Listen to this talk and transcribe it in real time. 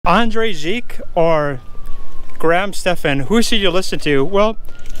Andrei Jikh or Stephan, who should you listen to? Well,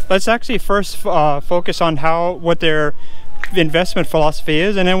 let's actually first focus on what their investment philosophy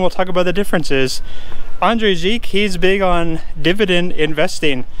is, and then we'll talk about the differences. Andrei Jikh, he's big on dividend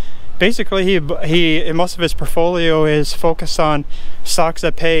investing. Basically, most of his portfolio is focused on stocks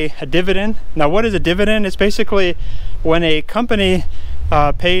that pay a dividend. Now, what is a dividend? It's basically when a company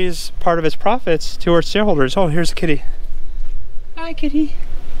pays part of its profits to its shareholders. Oh, here's a kitty. Hi, kitty.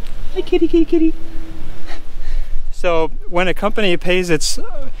 Hi, kitty, kitty, kitty. So when a company pays its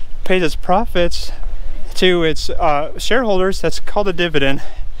profits to its shareholders, that's called a dividend.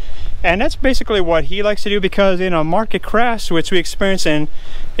 And that's basically what he likes to do, because in a market crash, which we experienced in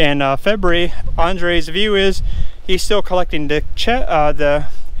February, Andrei's view is he's still collecting the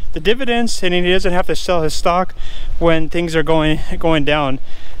dividends, and he doesn't have to sell his stock when things are going down.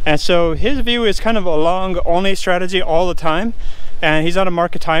 And so his view is kind of a long only strategy all the time. And he's not a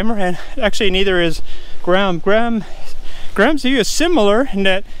market timer, and actually neither is Graham. Graham's view is similar in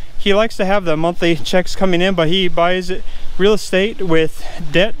that he likes to have the monthly checks coming in, but he buys real estate with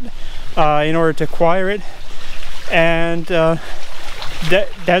debt in order to acquire it, and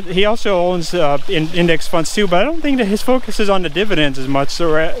that he also owns index funds too. But I don't think that his focus is on the dividends as much,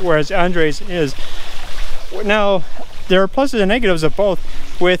 whereas Andrei's is. Now, there are pluses and negatives of both.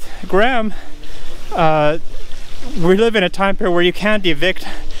 With Graham, we live in a time period where you can't evict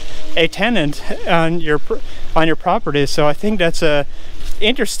a tenant on your property, so I think that's a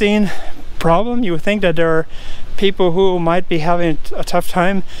interesting problem. You would think that there are people who might be having a tough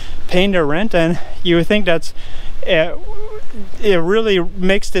time paying their rent, and you would think that's it really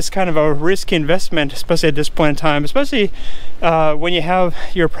makes this kind of a risky investment, especially at this point in time, especially when you have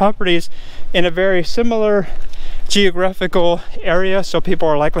your properties in a very similar geographical area, so people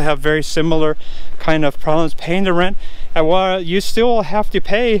are likely to have very similar kind of problems paying the rent, and while you still have to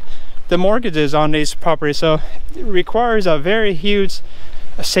pay the mortgages on these properties. So it requires a very huge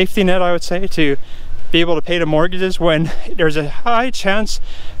safety net, I would say, to be able to pay the mortgages when there's a high chance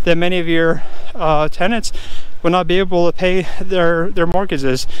that many of your tenants will not be able to pay their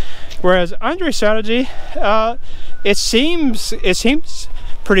mortgages. Whereas Andrei's strategy, it seems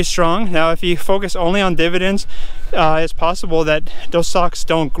pretty strong. Now, if you focus only on dividends, it's possible that those stocks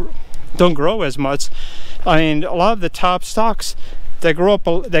don't grow as much. I mean, a lot of the top stocks that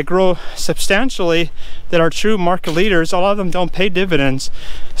grow substantially, that are true market leaders, a lot of them don't pay dividends.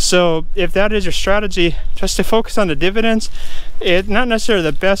 So if that is your strategy, just to focus on the dividends, it's not necessarily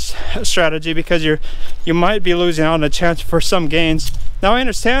the best strategy, because you might be losing out on a chance for some gains. Now, I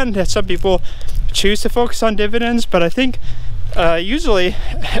understand that some people choose to focus on dividends, but I think usually,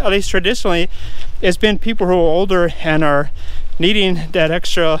 at least traditionally, it's been people who are older and are needing that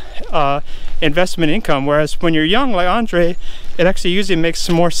extra investment income. Whereas when you're young, like Andrei, it actually usually makes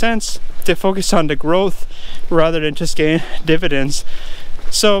more sense to focus on the growth rather than just getting dividends.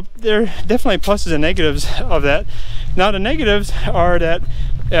 So there are definitely pluses and negatives of that. Now, the negatives are that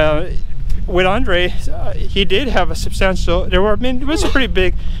with Andrei, he did have a substantial, it was a pretty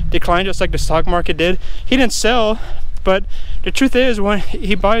big decline, just like the stock market did. He didn't sell, but the truth is, when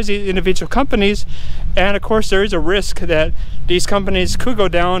he buys these individual companies, and of course there is a risk that these companies could go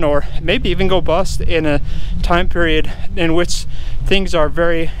down or maybe even go bust in a time period in which things are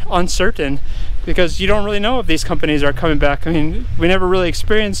very uncertain, because you don't really know if these companies are coming back. I mean, we never really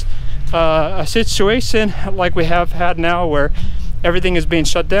experienced a situation like we have had now, where everything is being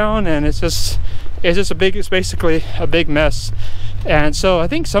shut down, and it's basically a big mess. And so I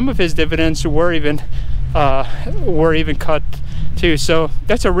think some of his dividends were even cut too, so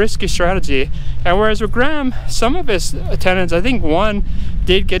that's a risky strategy. And whereas with Graham, some of his tenants, I think one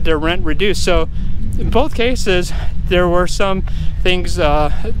did get their rent reduced. So in both cases, there were some things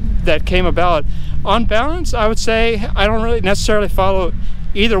that came about. On balance, I would say I don't really necessarily follow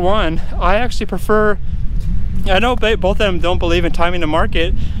either one. I actually prefer, I know both of them don't believe in timing the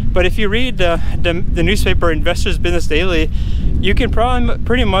market, but if you read the newspaper Investors Business Daily, you can probably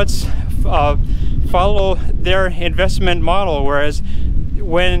pretty much follow their investment model. Whereas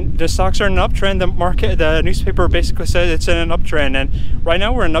when the stocks are in an uptrend, the newspaper basically says it's in an uptrend, and right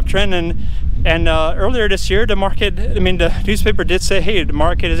now we're in an uptrend. And earlier this year, the newspaper did say, hey, the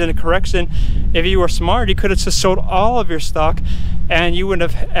market is in a correction. If you were smart, you could have just sold all of your stock, and you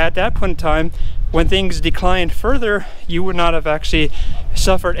wouldn't have, at that point in time, when things declined further, you would not have actually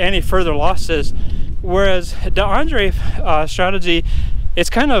suffered any further losses. Whereas the Andrei strategy, it's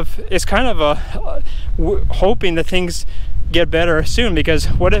kind of hoping that things get better soon, because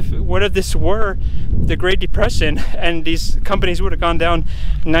what if this were the Great Depression and these companies would have gone down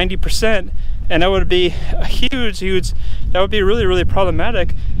 90%, and that would be a huge, that would be really, really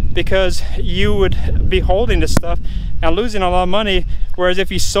problematic, because you would be holding this stuff and losing a lot of money. Whereas if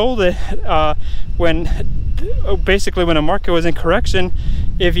you sold it basically when the market was in correction,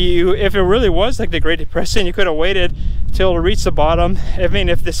 if it really was like the Great Depression, you could have waited till it reached the bottom. I mean,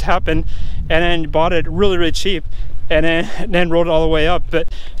 if this happened, and then bought it really, really cheap, and then rode it all the way up. But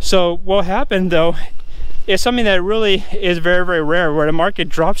so what happened though is something that really is very, very rare, where the market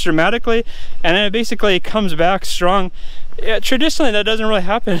drops dramatically and then it basically comes back strong. Traditionally, that doesn't really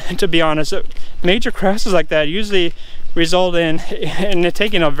happen, to be honest. Major crashes like that usually result in it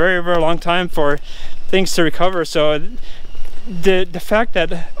taking a very, very long time for things to recover. So the fact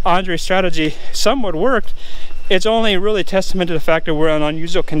that Andrei's strategy somewhat worked, it's only really testament to the fact that we're in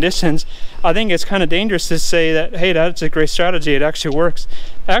unusual conditions. I think it's kind of dangerous to say that, hey, that's a great strategy, it actually works.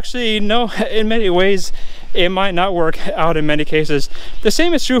 Actually, no, in many ways, it might not work out in many cases. The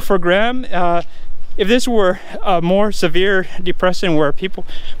same is true for Graham. If this were a more severe depression where people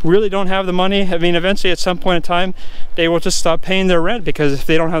really don't have the money, I mean, eventually at some point in time, they will just stop paying their rent, because if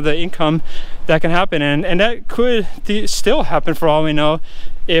they don't have the income, that can happen. And that could still happen for all we know,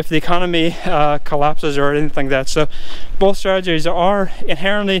 if the economy collapses or anything like that. So both strategies are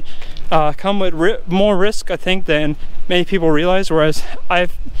inherently come with more risk, I think, than many people realize. Whereas I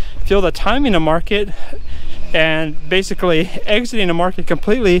feel the timing the market and basically exiting the market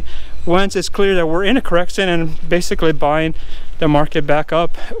completely once it's clear that we're in a correction, and basically buying the market back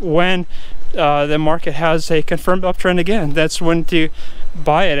up when the market has a confirmed uptrend again. That's when to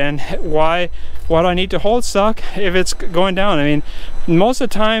buy it. And why do I need to hold stock if it's going down? I mean, most of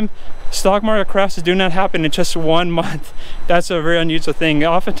the time stock market crashes do not happen in just 1 month. That's a very unusual thing.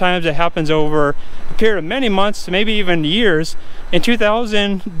 Oftentimes it happens over a period of many months, maybe even years. In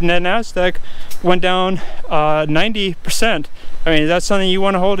 2000, the Nasdaq went down 90%. I mean, is that something you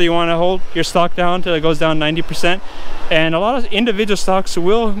want to hold? Do you want to hold your stock down until it goes down 90%? And a lot of individual stocks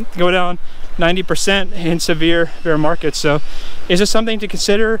will go down 90% in severe bear markets. So it's just something to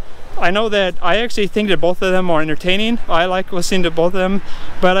consider. I know that I actually think that both of them are entertaining. I like listening to both of them,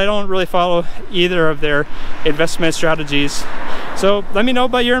 but I don't really follow either of their investment strategies. So let me know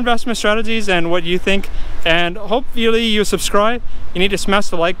about your investment strategies and what you think, and hopefully you subscribe. You need to smash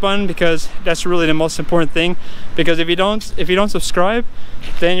the like button, because that's really the most important thing, because if you don't subscribe,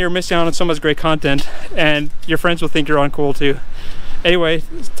 then you're missing out on so much great content, and your friends will think you're uncool too. Anyway,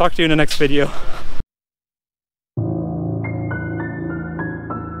 talk to you in the next video.